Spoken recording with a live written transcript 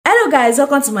Hello guys,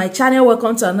 welcome to my channel.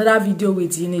 Welcome to another video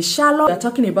with Charlotte. We are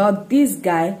talking about this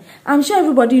guy. I'm sure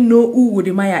everybody know who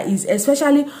WODE is,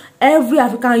 especially every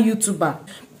African YouTuber.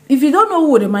 If you don't know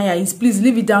who WODE is, please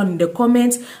leave it down in the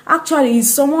comments. Actually,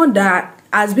 he's someone that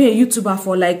has been a YouTuber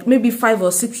for like maybe 5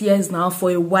 or 6 years now,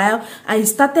 for a while, and he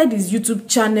started his YouTube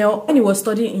channel when he was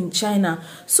studying in China.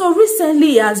 So recently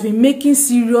he has been making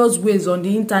serious waves on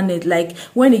the internet. Like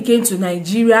when he came to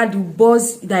Nigeria, the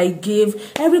buzz that he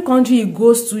gave, every country he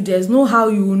goes to, there's no how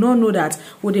you will not know that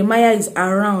WODE is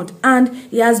around, and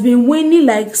he has been winning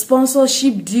like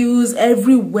sponsorship deals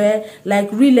everywhere, like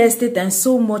real estate and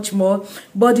so much more.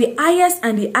 But the highest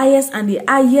and the highest and the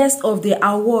highest of the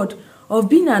award of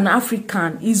being an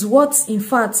African is what, in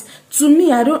fact, to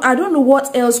me, I don't know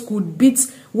what else could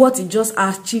beat what he just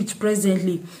achieved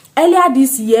presently. Earlier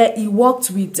this year, he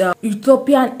worked with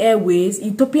Ethiopian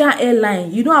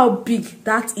Airline. You know how big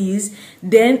that is.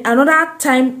 Then another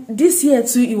time this year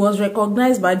too, he was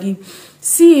recognized by the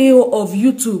CEO of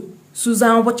YouTube,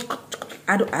 Susan.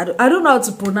 I don't know how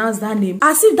to pronounce that name.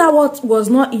 As if that was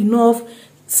not enough,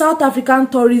 South African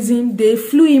tourism, they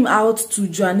flew him out to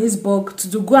Johannesburg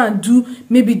to go and do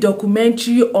maybe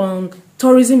documentary on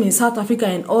tourism in South Africa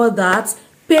and all that.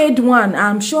 Paid one.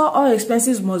 I'm sure all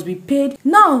expenses must be paid.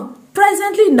 Now,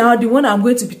 presently now, the one I'm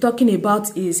going to be talking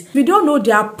about is, if you don't know,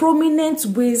 there are prominent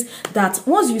ways that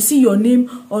once you see your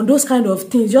name on those kind of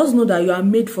things, just know that you are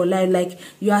made for life, like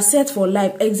you are set for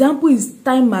life. Example is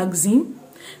Time Magazine,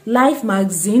 Life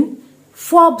Magazine,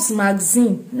 Forbes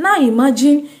Magazine. Now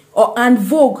imagine, and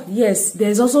Vogue. Yes,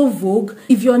 there's also Vogue.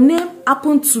 If your name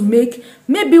happened to make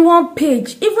maybe one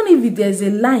page, even if there's a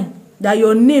line that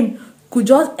your name could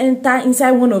just enter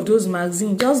inside one of those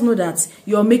magazines, just know that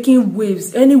you're making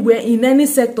waves anywhere in any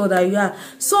sector that you are.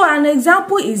 So an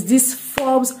example is this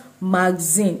Forbes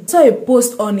magazine. So a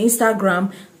post on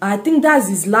Instagram, I think that's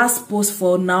his last post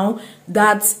for now,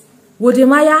 that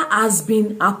WODE has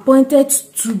been appointed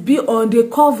to be on the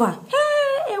cover.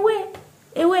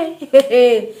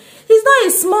 It's not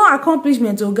a small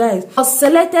accomplishment, oh guys. I was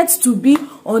selected to be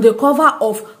on the cover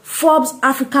of Forbes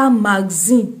Africa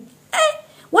magazine.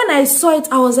 When I saw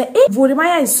it, I was like,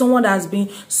 WODE is someone that has been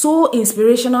so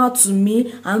inspirational to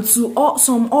me and to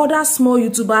some other small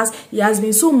YouTubers. He has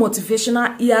been so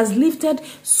motivational. He has lifted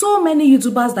so many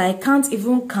YouTubers that I can't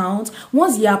even count.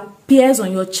 Once he appears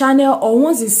on your channel, or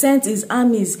once he sends his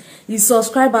armies, his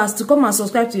subscribers to come and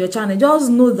subscribe to your channel, just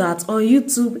know that on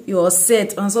YouTube you're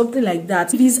set on something like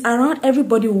that. If he's around,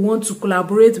 everybody will want to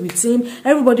collaborate with him.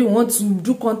 Everybody will want to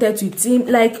do content with him,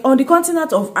 like on the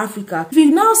continent of Africa. If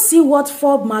you now see what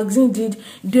Forbes magazine did,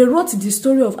 they wrote the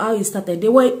story of how he started. They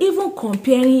were even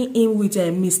comparing him with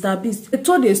Mr. Beast. They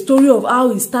told the story of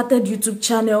how he started YouTube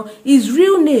channel. His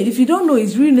real name, if you don't know,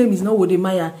 his real name is not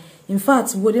WODE. In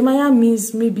fact, WODE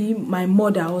means maybe my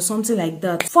mother or something like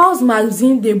that. Forbes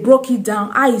magazine, they broke it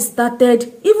down, how he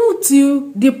started, even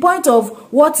to the point of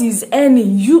what he's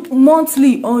earning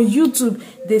monthly on YouTube.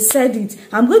 They said it.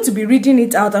 I'm going to be reading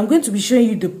it out. I'm going to be showing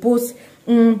you the post.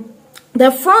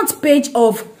 The front page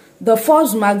of the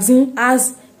Forbes magazine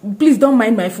has, please don't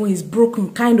mind my phone is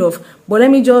broken kind of, but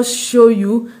let me just show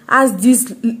you, as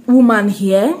this woman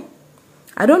here,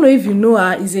 I don't know if you know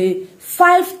her, is a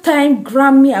 5-time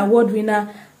Grammy Award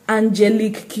winner,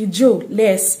 Angelique Kidjo.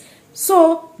 Yes.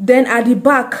 So then at the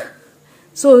back,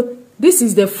 so this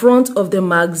is the front of the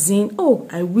magazine. Oh,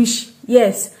 I wish,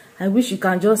 yes, I wish you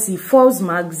can just see Forbes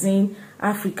magazine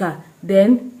Africa.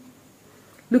 Then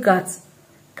look at,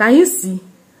 can you see?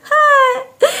 Hi,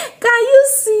 can you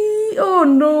see? Oh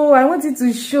no, I wanted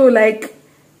to show, like,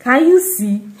 can you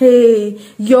see? Hey,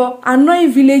 your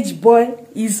annoying village boy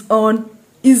is on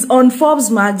Forbes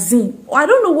magazine. I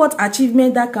don't know what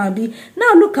achievement that can be.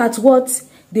 Now look at what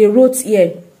they wrote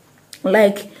here.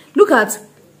 Like, look at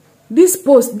this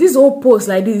post, this whole post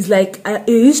like this, like a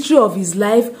history of his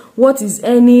life, what he's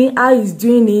earning, how he's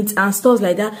doing it, and stuff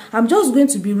like that. I'm just going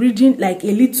to be reading like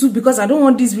a little because I don't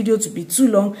want this video to be too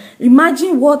long.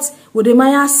 Imagine what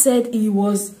WODE said he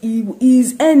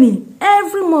is earning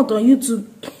every month on YouTube.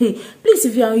 Please,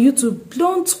 if you're on YouTube,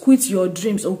 don't quit your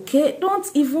dreams, okay? Don't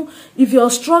even, if you're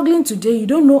struggling today, you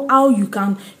don't know how you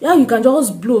can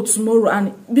just blow tomorrow.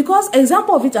 And because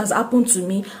example of it has happened to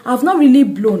me, I've not really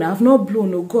blown,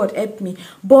 oh God help me.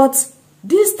 But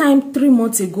this time 3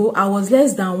 months ago, I was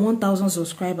less than 1,000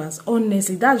 subscribers.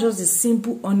 Honestly, that's just the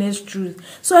simple, honest truth.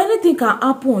 So anything can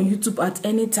happen on YouTube at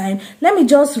any time. Let me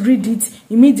just read it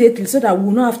immediately so that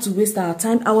we'll not have to waste our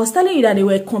time. I was telling you that they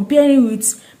were comparing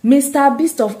with Mr.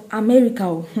 Beast of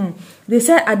America. They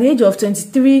said at the age of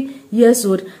 23 years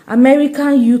old,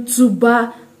 American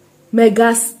YouTuber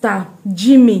megastar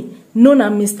Jimmy, known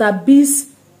as Mr. Beast,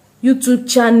 YouTube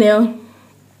channel.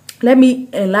 Let me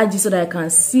enlarge it so that I can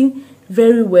see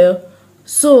very well.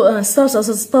 So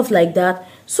stuff like that.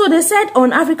 So they said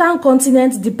on African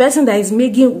continent, the person that is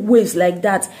making waves like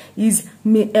that is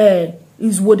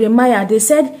WODE. They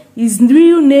said his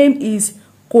real name is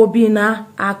Kobina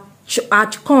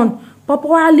Achkon,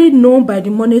 popularly known by the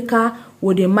moniker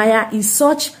WODE. Is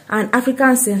such an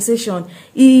African sensation.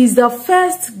 He is the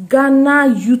first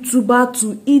Ghana YouTuber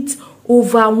to hit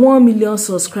over 1 million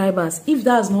subscribers. If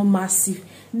that's not massive,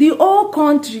 the whole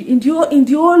country, in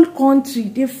the whole country,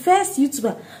 the first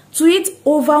YouTuber to hit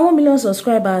over 1 million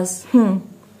subscribers.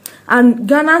 And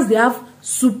Ghanas, they have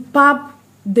superb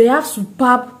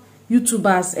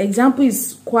YouTubers. Example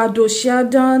is Kwado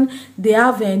Sheldon. They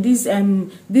have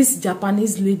this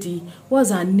Japanese lady. What's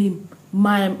her name?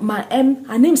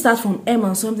 Her name starts from M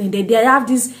or something. They have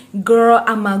this girl,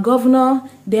 I'm a governor.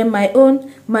 Then my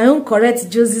own correct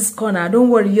Josie's corner. Don't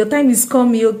worry, your time is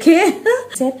coming, okay?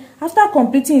 Said after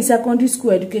completing his secondary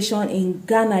school education in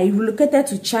Ghana, he relocated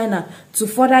to China to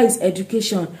further his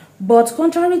education. But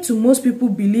contrary to most people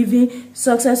believing,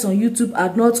 success on YouTube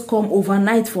had not come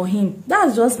overnight for him.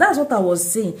 That's what I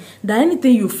was saying. That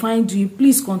anything you find doing,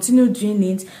 please continue doing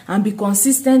it and be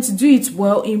consistent. Do it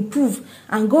well, improve,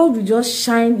 and God will just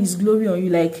shine His glory on you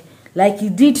like He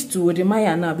did to WODE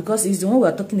now, because He's the one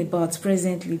we're talking about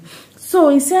presently. So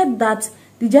he said that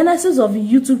the genesis of the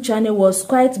YouTube channel was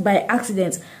quite by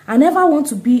accident. I never wanted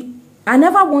to be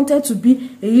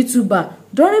a YouTuber.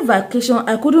 During vacation,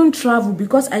 I couldn't travel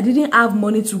because I didn't have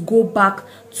money to go back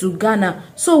to Ghana.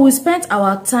 So we spent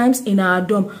our times in our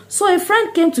dorm. So a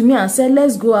friend came to me and said,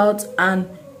 let's go out and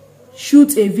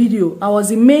shoot a video. I was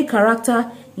the main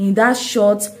character in that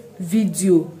short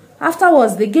video.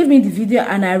 Afterwards, they gave me the video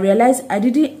and I realized I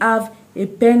didn't have a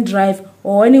pen drive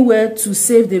or anywhere to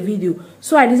save the video.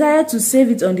 So I decided to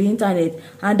save it on the internet.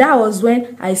 And that was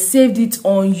when I saved it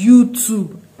on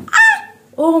YouTube.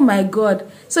 Oh my God.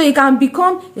 So you can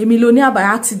become a millionaire by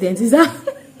accident. Is that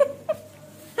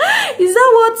is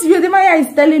that what WODE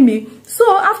is telling me?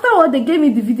 So afterward, they gave me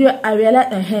the video. I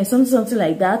realized something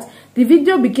like that. The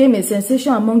video became a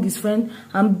sensation among his friends,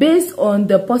 and based on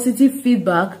the positive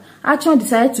feedback, Achon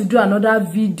decided to do another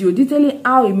video detailing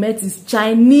how he met his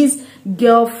Chinese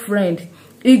girlfriend.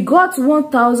 He got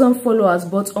 1,000 followers,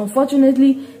 but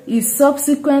unfortunately, his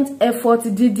subsequent effort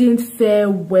didn't fare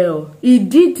well. He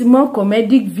did more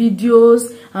comedic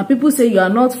videos, and people say you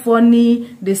are not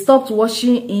funny. They stopped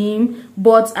watching him,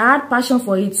 but I had passion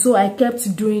for it, so I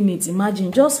kept doing it.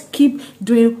 Imagine, just keep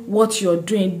doing what you're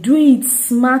doing. Do it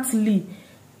smartly.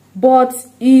 But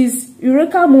his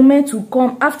eureka moment will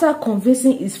come after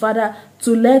convincing his father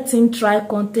to let him try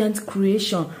content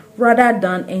creation rather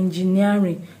than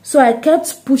engineering. So I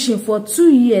kept pushing for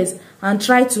 2 years and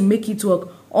tried to make it work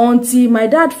until my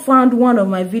dad found one of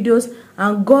my videos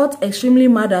and got extremely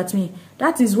mad at me.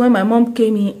 That is when my mom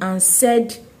came in and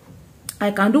said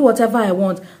I can do whatever I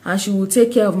want and she will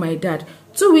take care of my dad.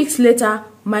 2 weeks later,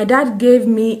 my dad gave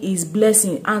me his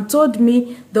blessing and told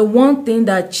me the one thing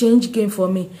that changed game for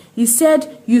me. He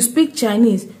said, you speak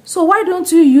Chinese, so why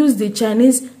don't you use the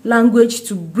Chinese language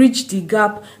to bridge the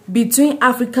gap between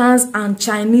Africans and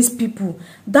Chinese people?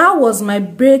 That was my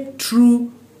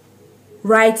breakthrough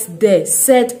right there,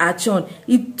 said Achon.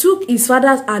 He took his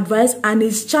father's advice and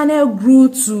his channel grew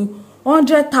to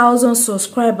 100,000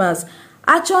 subscribers.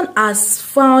 Achon has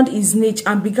found his niche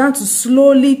and began to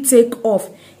slowly take off.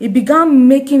 He began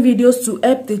making videos to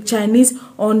help the Chinese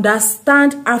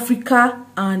understand Africa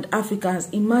and Africans.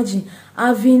 Imagine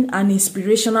having an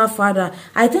inspirational father.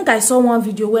 I think I saw one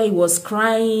video where he was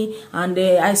crying, and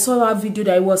I saw a video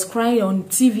that he was crying on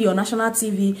TV, on national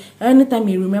TV. Anytime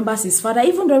he remembers his father,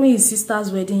 even during his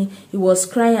sister's wedding, he was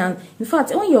crying. And in fact,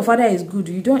 when your father is good,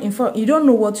 you don't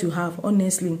know what you have,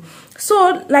 honestly.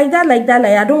 So like that,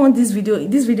 I don't want this video.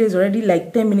 This video is already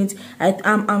like 10 minutes.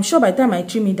 I'm sure by the time I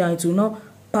trim it down, it will not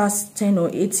past 10 or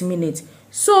 8 minutes.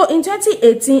 So in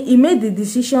 2018, he made the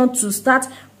decision to start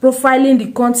profiling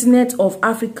the continent of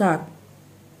Africa.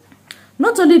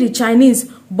 Not only the Chinese,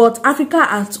 but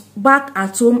Africa back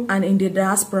at home and in the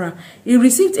diaspora. He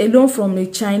received a loan from a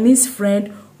Chinese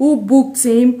friend who booked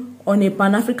him on a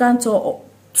Pan-African tour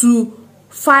to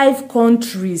 5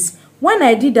 countries. When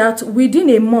I did that, within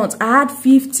a month, I had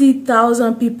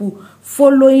 50,000 people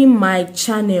following my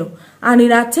channel. And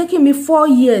it had taken me 4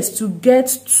 years to get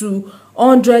to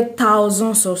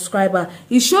 100,000 subscribers.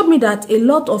 It showed me that a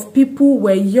lot of people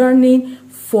were yearning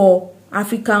for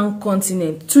African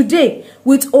continent. Today,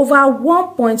 with over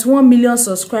 1.1 million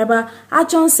subscribers,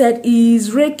 Achon said he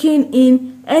is raking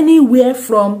in anywhere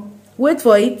from, wait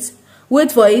for it,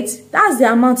 that's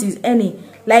the amount he's earning,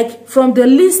 like from the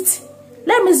least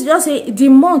let me just say the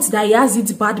month that he has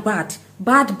it bad,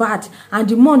 and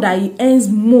the month that he earns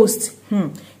most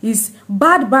is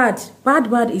bad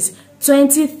is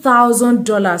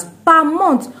 $20,000 per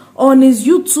month on his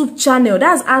YouTube channel.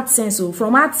 That's AdSense. So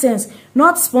from AdSense,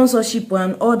 not sponsorship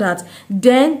and all that,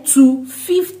 then to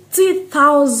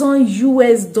 $50,000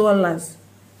 US.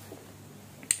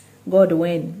 God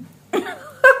when.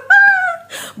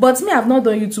 But me, I've not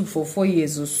done YouTube for 4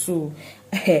 years or so.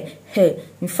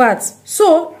 In fact,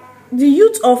 so the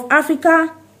youth of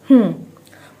Africa,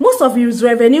 most of his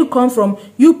revenue come from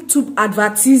YouTube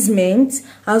advertisements,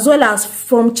 as well as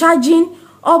from charging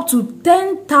up to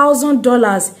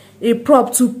 $10,000 a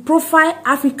prop to profile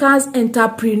Africa's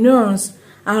entrepreneurs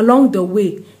along the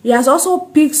way. He has also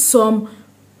picked some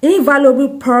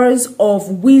invaluable pearls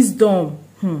of wisdom.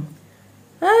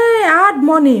 Hey, I had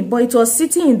money, but it was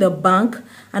sitting in the bank,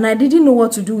 and I didn't know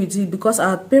what to do with it, because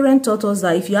our parents taught us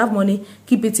that if you have money,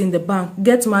 keep it in the bank,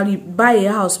 get married, buy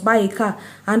a house, buy a car.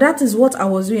 And that is what I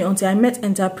was doing until I met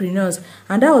entrepreneurs.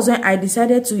 And that was when I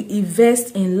decided to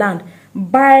invest in land,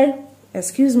 buy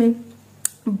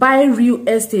real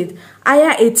estate,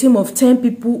 hire a team of 10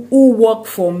 people who work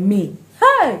for me.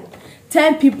 Hey,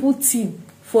 10 people team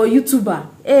for YouTuber.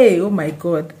 Hey, oh my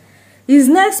God. His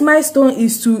next milestone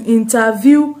is to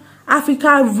interview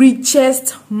Africa's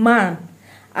richest man,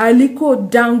 Aliko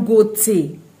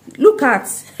Dangote. Look at,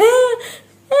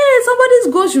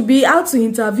 somebody's goal should be out to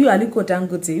interview Aliko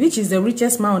Dangote, which is the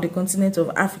richest man on the continent of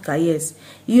Africa. Yes,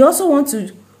 he also wants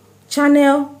to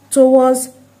channel towards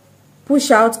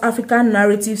push out African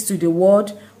narratives to the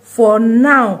world. For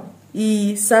now,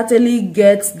 he certainly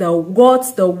got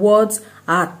the world's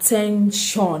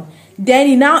attention. Then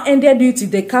he now ended with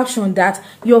the caption that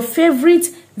your favorite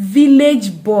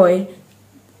village boy,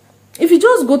 if you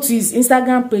just go to his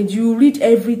Instagram page, you read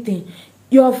everything.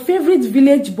 Your favorite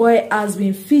village boy has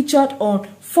been featured on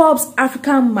Forbes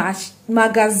African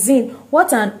magazine.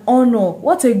 What an honor.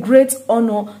 What a great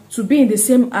honor to be in the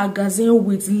same magazine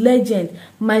with legend.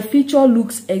 My future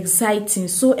looks exciting.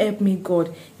 So help me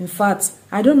God. In fact,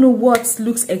 I don't know what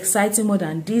looks exciting more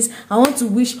than this. I want to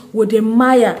wish WODE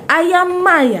Maya,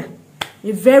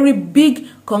 a very big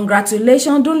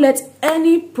congratulations. Don't let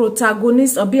any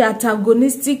protagonist or be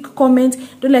antagonistic comment,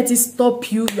 don't let it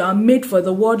stop you. You are made for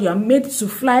the world. You are made to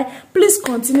fly. Please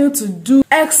continue to do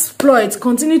exploits.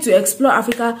 Continue to explore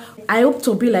Africa. I hope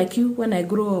to be like you when I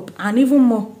grow up, and even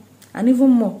more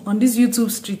on this YouTube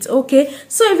street. Okay,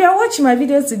 so if you are watching my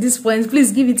videos to this point,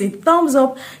 please give it a thumbs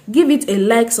up, give it a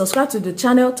like, subscribe to the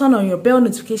channel, turn on your bell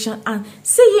notification, and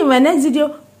see you in my next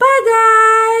video.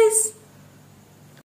 Bye guys.